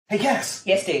Hey, Cass.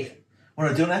 Yes, Steve.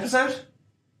 Want to do an episode?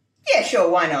 Yeah,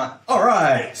 sure, why not? All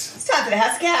right. It's time for the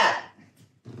House of Catte.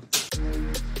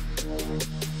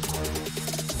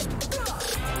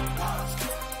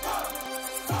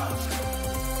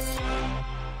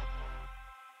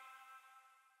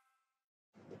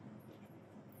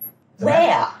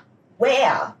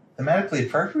 Where? Thematically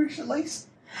appropriate, at least?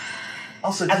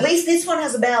 Also, At least this one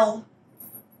has a bell.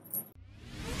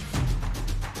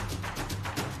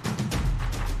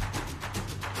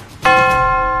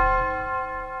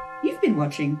 You've been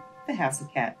watching The House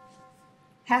of Catte.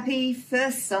 Happy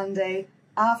first Sunday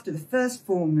after the first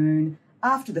full moon,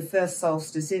 after the first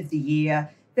solstice of the year.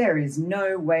 There is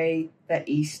no way that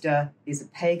Easter is a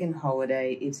pagan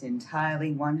holiday. It's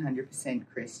entirely 100%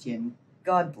 Christian.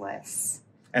 God bless.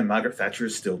 And Margaret Thatcher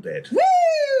is still dead.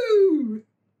 Woo!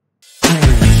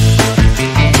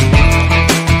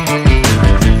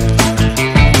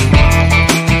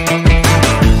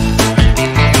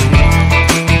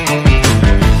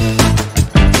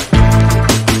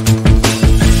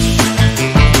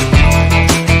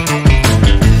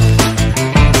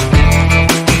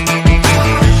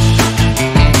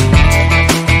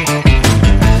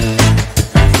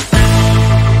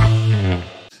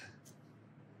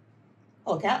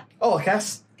 Oh, Cat. Oh,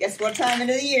 Cass. Guess what time of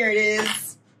the year it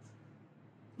is?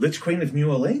 Lich Queen of New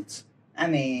Orleans? I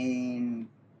mean,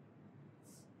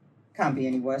 can't be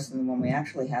any worse than the one we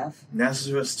actually have.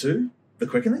 Nazareth 2? The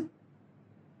Quickening?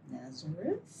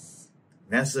 Nazareth?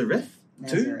 Nazareth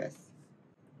 2? Nazareth.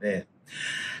 Yeah.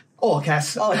 Oh,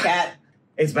 Cass. Oh, Cat.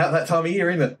 It's about that time of year,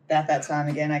 isn't it? About that time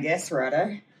again, I guess,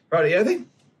 righto. Rightio then.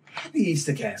 Happy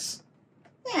Easter, Cass.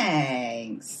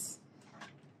 Thanks.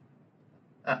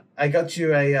 I got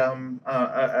you an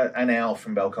owl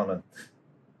from Belconnen.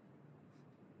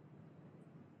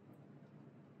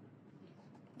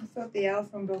 I thought the owl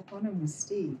from Belconnen was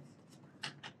Steve.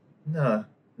 No,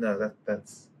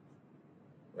 that's...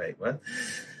 Wait, what?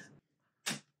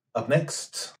 Up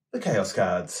next, the Chaos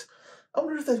Cards. I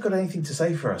wonder if they've got anything to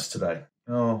say for us today.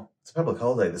 Oh, it's a public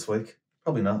holiday this week.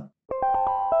 Probably not.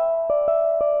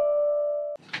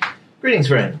 Greetings,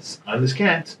 friends. I'm this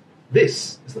cat.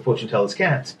 This is the Fortune Teller's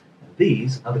Cat. And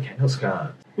these are the Chaos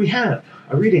Cards. We have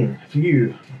a reading for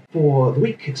you for the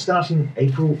week starting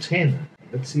April 10.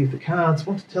 Let's see if the cards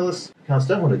want to tell us. The cards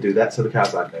don't want to do that, so the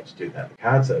cards aren't going to do that. The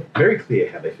cards are very clear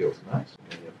how they feel tonight.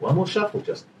 We have one more shuffle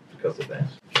just because of that.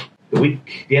 The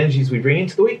week, the energies we bring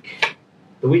into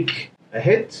the week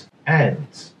ahead, and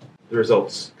the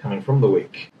results coming from the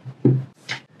week.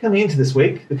 Coming into this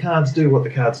week, the cards do what the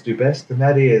cards do best, and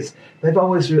that is they've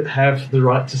always have the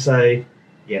right to say,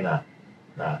 yeah,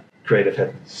 nah, creative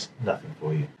has nothing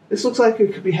for you. This looks like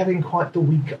it could be having quite the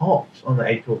week off on the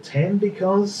April 10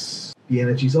 because the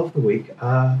energies of the week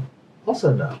are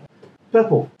also null.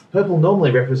 Purple normally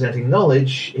representing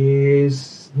knowledge,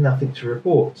 is nothing to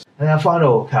report. And our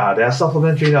final card, our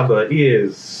supplementary number,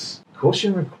 is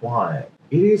Caution Required.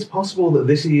 It is possible that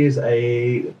this is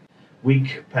a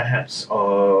week perhaps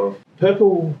of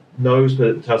purple knows but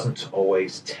it doesn't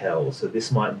always tell. So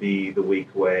this might be the week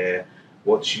where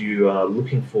what you are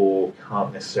looking for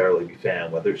can't necessarily be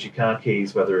found, whether it's your car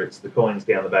keys, whether it's the coins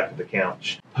down the back of the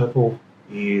couch. Purple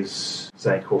is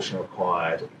saying caution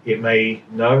required. It may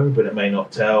know but it may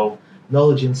not tell.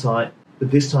 Knowledge, insight,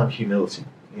 but this time humility.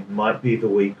 It might be the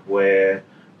week where,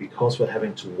 because we're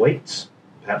having to wait,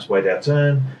 perhaps wait our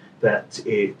turn, that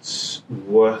it's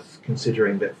worth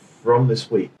considering that from this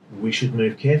week, we should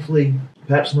move carefully,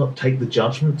 perhaps not take the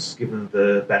judgments, given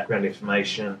the background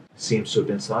information seems to have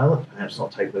been silent, perhaps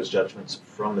not take those judgments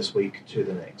from this week to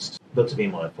the next, but to be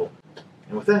mindful.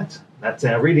 And with that, that's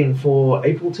our reading for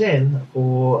April 10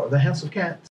 for the House of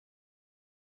Catte.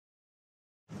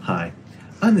 Hi,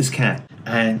 I'm this cat,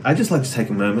 and I'd just like to take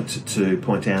a moment to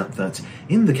point out that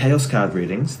in the Chaos card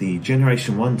readings, the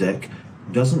Generation 1 deck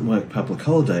doesn't work public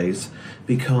holidays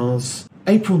because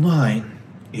April 9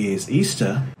 is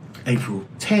Easter, April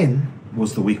 10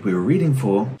 was the week we were reading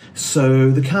for,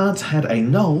 so the cards had a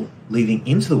null leading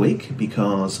into the week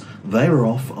because they were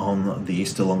off on the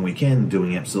Easter long weekend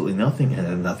doing absolutely nothing and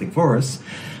had nothing for us,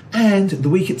 and the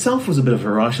week itself was a bit of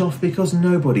a write-off because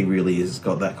nobody really has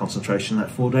got that concentration that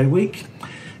 4-day week.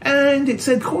 And it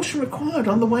said caution required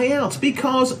on the way out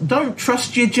because don't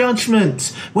trust your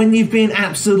judgment when you've been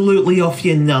absolutely off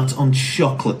your nut on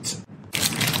chocolate.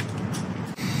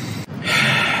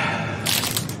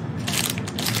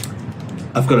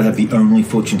 I've got to have the only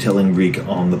fortune-telling rig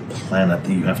on the planet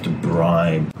that you have to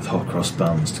bribe with hot cross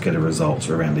buns to get a result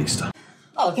around Easter.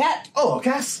 Oh, Cat. Oh,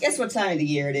 Cass. Guess what time of the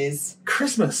year it is?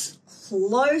 Christmas.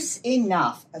 Close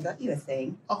enough. I got you a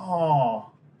thing.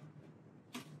 Oh.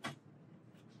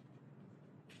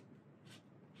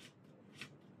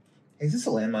 Hey, is this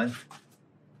a landmine?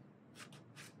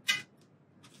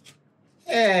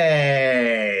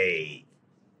 Hey!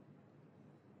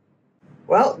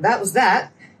 Well, that was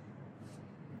that.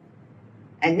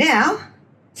 And now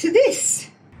to this.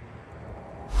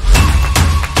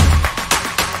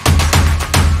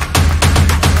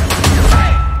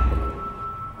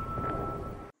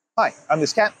 Hi, I'm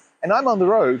Cassatte, and I'm on the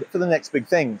road for the next big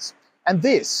things. And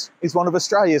this is one of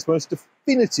Australia's most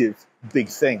definitive big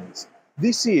things.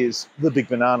 This is the big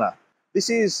banana. This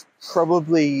is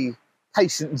probably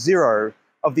patient zero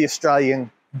of the Australian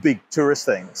big tourist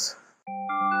things.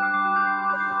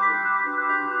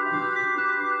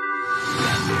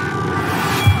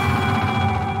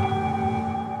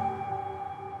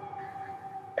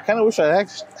 I kind of wish I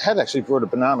had actually brought a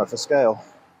banana for scale.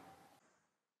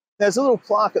 There's a little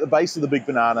plaque at the base of the big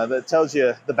banana that tells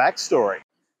you the backstory.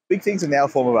 Big things are now a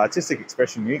form of artistic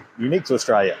expression unique to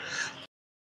Australia.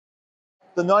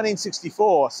 In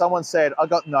 1964, someone said, I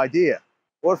got an idea.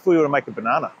 What if we were to make a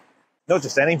banana? Not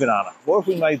just any banana. What if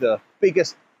we made the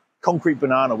biggest concrete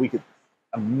banana we could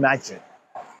imagine?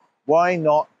 Why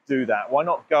not do that? Why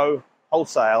not go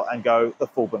wholesale and go the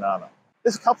full banana?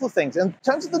 There's a couple of things. In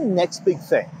terms of the next big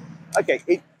thing, okay,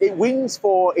 it wins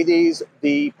for it is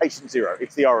the patient zero.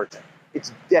 It's the origin.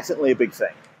 It's definitely a big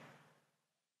thing.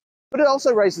 But it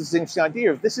also raises this interesting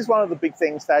idea of this is one of the big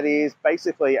things that is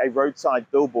basically a roadside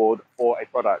billboard for a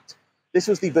product. This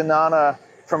was the banana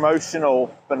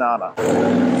promotional banana.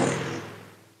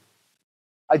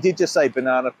 I did just say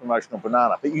banana promotional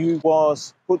banana, but it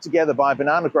was put together by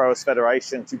Banana Growers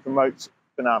Federation to promote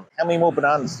banana. How many more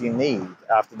bananas do you need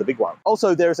after the big one?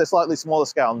 Also, there is a slightly smaller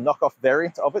scale knockoff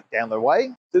variant of it down the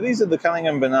way. So these are the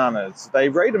Cunningham bananas. They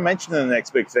rate a mention in the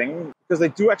next big thing because they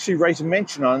do actually rate a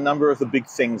mention on a number of the big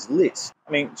things list.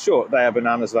 I mean, sure, they are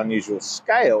bananas of unusual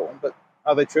scale, but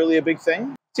are they truly a big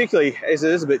thing? Particularly as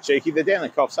it is a bit cheeky, they're down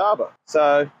in Coffs Harbour.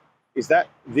 So is that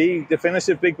the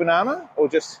definitive big banana or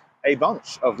just a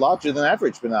bunch of larger than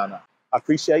average banana? I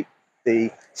appreciate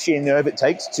the sheer nerve it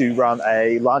takes to run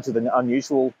a larger than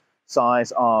unusual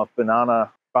size of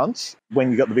banana bunch when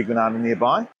you've got the big banana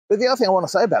nearby. But the other thing I want to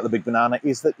say about the big banana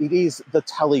is that it is the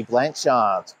Tully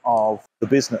Blanchard of the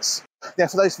business. Now,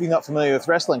 for those of you not familiar with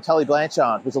wrestling, Tully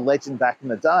Blanchard was a legend back in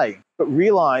the day, but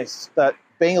realised that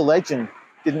being a legend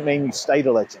didn't mean you stayed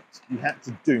a legend. You had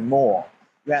to do more.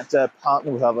 You had to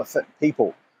partner with other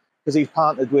people, because he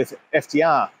partnered with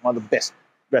FTR, one of the best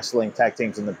wrestling tag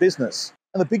teams in the business.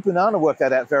 And the big banana worked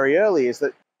that out very early, is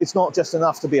that it's not just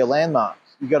enough to be a landmark.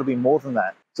 You've got to be more than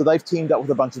that. So they've teamed up with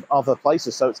a bunch of other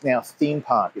places, so it's now a theme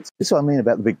park. This is what I mean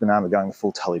about the big banana going the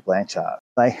full Tully Blanchard.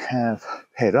 They have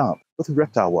paired up with the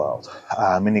Reptile World,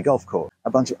 mini golf course, a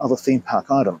bunch of other theme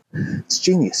park items. It's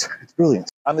genius. It's brilliant.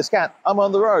 I'm Cassatte. I'm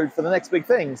on the road for the next big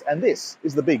things, and this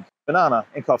is the big banana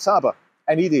in Coffs Harbour,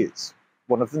 and it is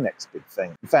one of the next big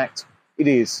things. In fact, it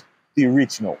is the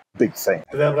original big thing.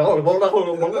 You're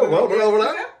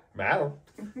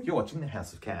watching the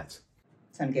House of Catte.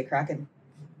 Time to get cracking.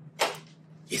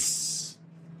 Yes.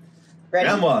 Ready?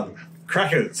 Round one.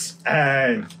 Crackers.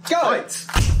 And Go. fight.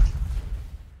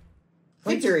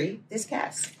 Victory, this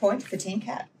cat's. Point for Team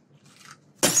Cat.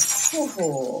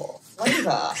 Oh,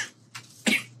 flavour.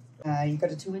 You've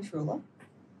got a 2-inch ruler.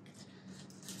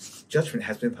 Judgment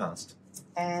has been passed.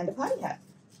 And a party hat.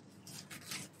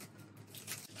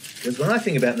 Because when I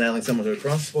think about nailing someone to a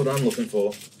cross, what I'm looking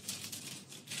for.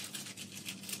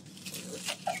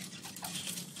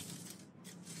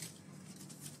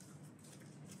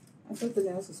 I thought the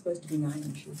nails were supposed to be 9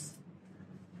 inches.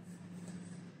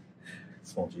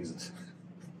 Small Jesus.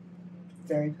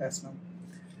 Very personal.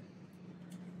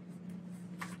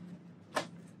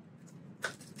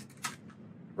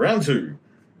 Round two.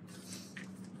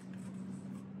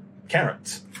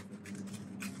 Carrot.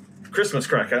 Christmas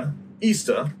cracker.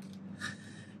 Easter.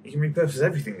 You can repurpose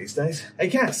everything these days. Hey,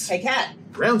 Cass. Hey, Cat.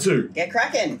 Round two. Get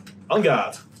cracking. On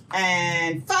guard.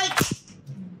 And fight!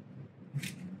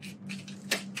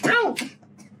 Ow!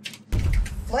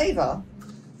 Flavour.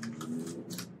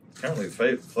 Apparently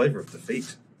the flavour of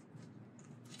defeat.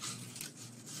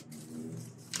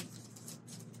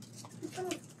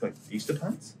 Like Easter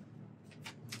puns?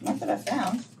 Not that I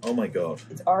found. Oh my god.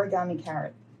 It's origami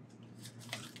carrot.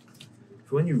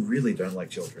 For when you really don't like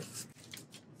children.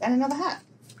 And another hat.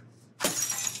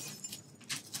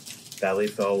 Belly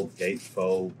fold, gate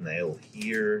fold, nail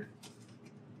here.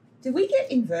 Did we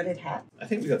get inverted hat? I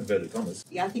think we got inverted commas.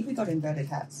 Yeah, I think we got inverted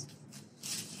hats.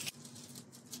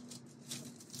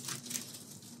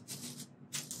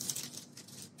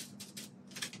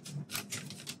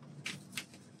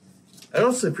 I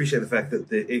also appreciate the fact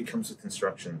that it comes with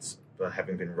instructions for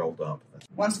having been rolled up.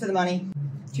 Once for the money,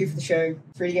 Cue for the show.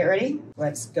 3 to get ready.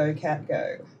 Let's go, Cat,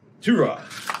 go. Hoorah!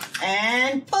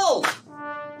 And pull!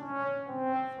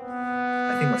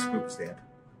 I think my scoop is there.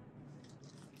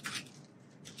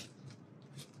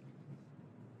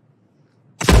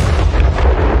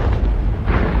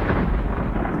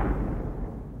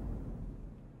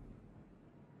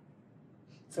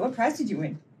 So what prize did you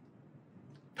win?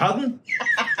 Pardon?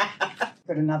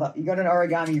 You got an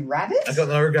origami rabbit? I got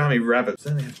an origami rabbit. I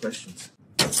only have questions.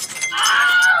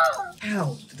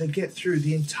 How did they get through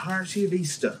the entirety of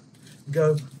Easter and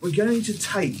go, we're going to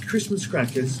take Christmas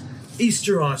crackers,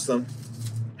 Easterize them,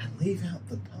 and leave out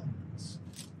the puns?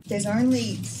 There's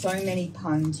only so many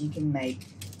puns you can make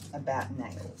about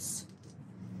nails.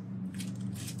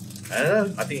 I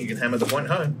don't know. I think you can hammer the point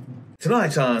home.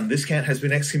 Tonight on This Cat Has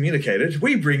Been Excommunicated,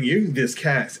 we bring you This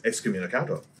Cat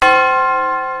Excommunicator.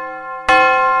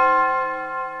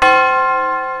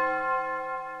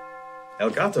 El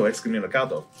Gato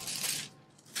Excommunicado.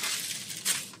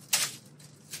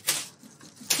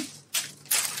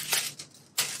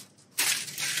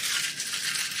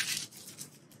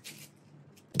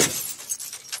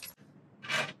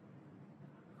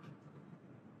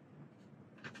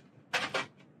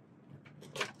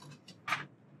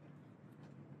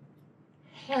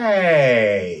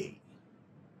 Hey!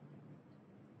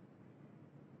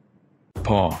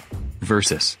 Paw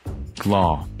versus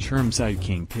Claw. Chermside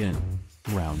Kingpin.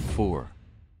 Round 4.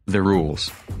 The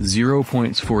rules: 0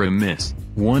 points for a miss,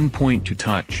 1 point to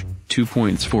touch, 2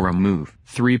 points for a move,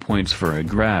 3 points for a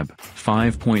grab,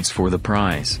 5 points for the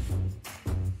prize.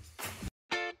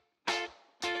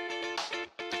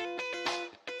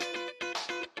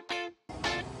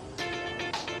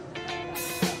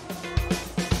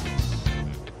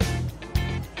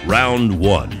 Round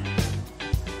 1.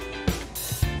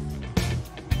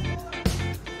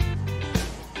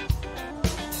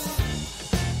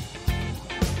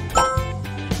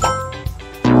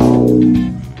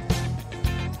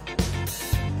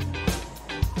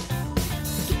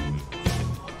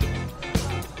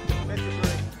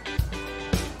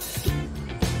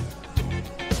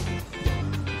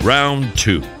 Round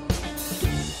 2.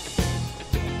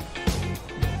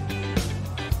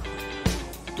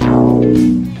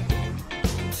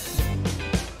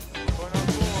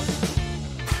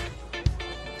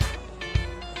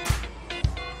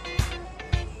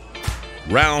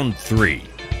 Round 3.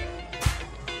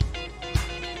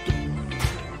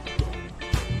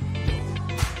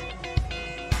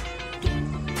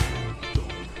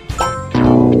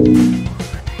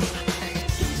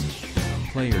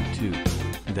 Player 2.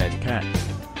 That cat.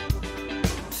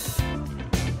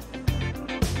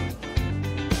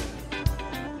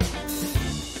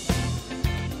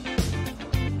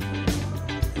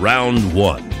 Round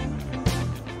 1.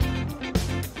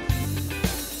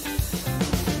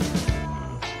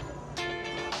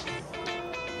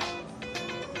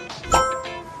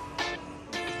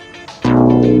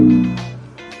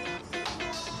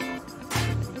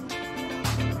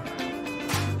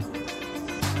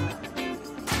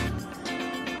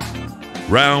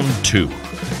 Round 2.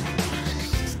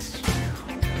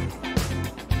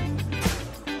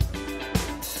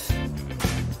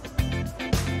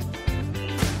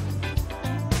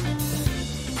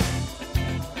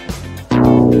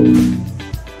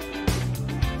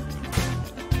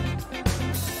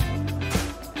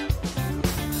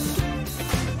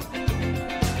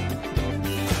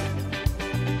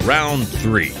 Round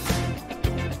 3.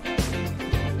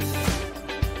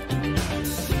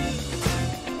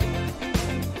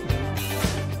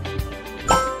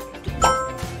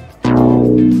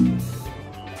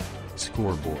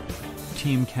 Scoreboard: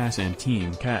 Team Cass and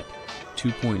Team Cat.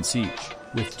 2 points each,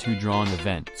 with 2 drawn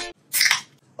events.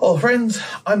 Hello friends,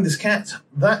 I'm This Cat.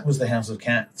 That was the House of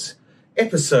Catte.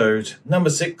 Episode number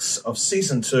 6 of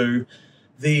Season 2,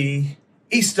 the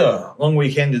Easter long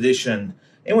weekend edition,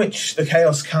 in which the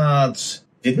Chaos cards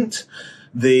didn't.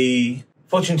 The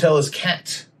Fortune Teller's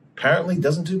cat apparently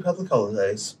doesn't do public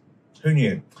holidays. Who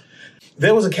knew?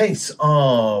 There was a case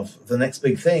of the next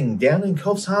big thing down in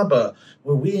Coffs Harbour,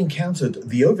 where we encountered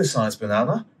the oversized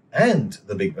banana and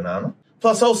the big banana.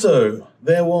 Plus also,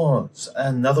 there was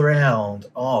another round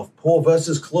of Paw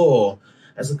versus Claw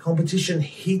as the competition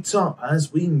heats up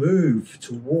as we move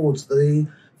towards the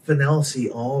finality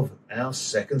of our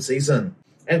second season.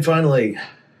 And finally,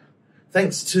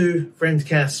 thanks to friend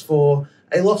Cass for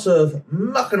a lot of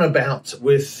mucking about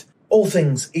with all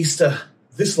things Easter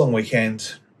this long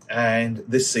weekend and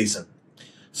this season.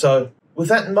 So with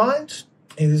that in mind,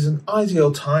 it is an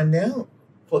ideal time now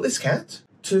for this cat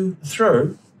to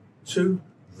throw to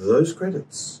those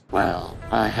credits. Well,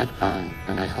 I had fun,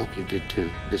 and I hope you did too.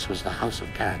 This was the House of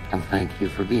Catte, and thank you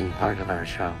for being part of our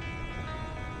show.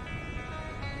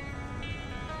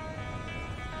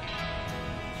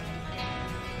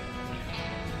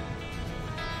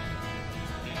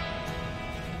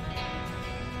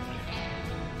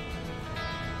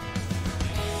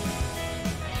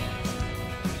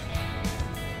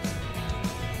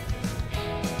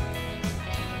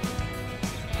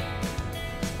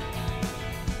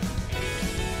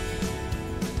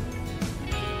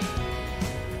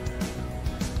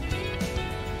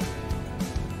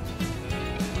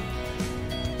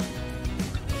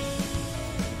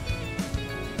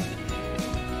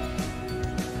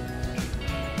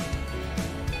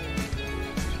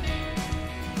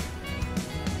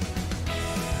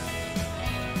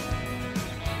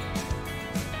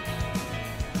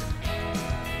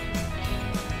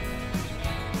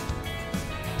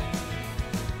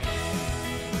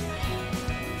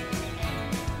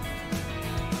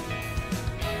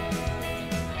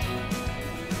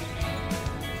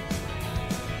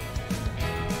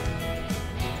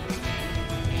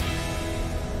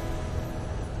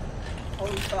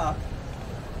 Holy fuck.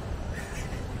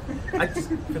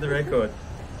 For the record,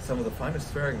 some of the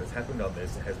finest swearing that's happened on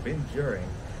this has been during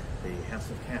the House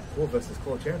of Catte 4 vs.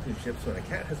 Claw Championships when a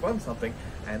cat has won something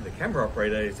and the camera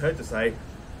operator is heard to say,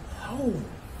 "Holy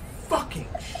fucking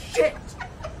shit!"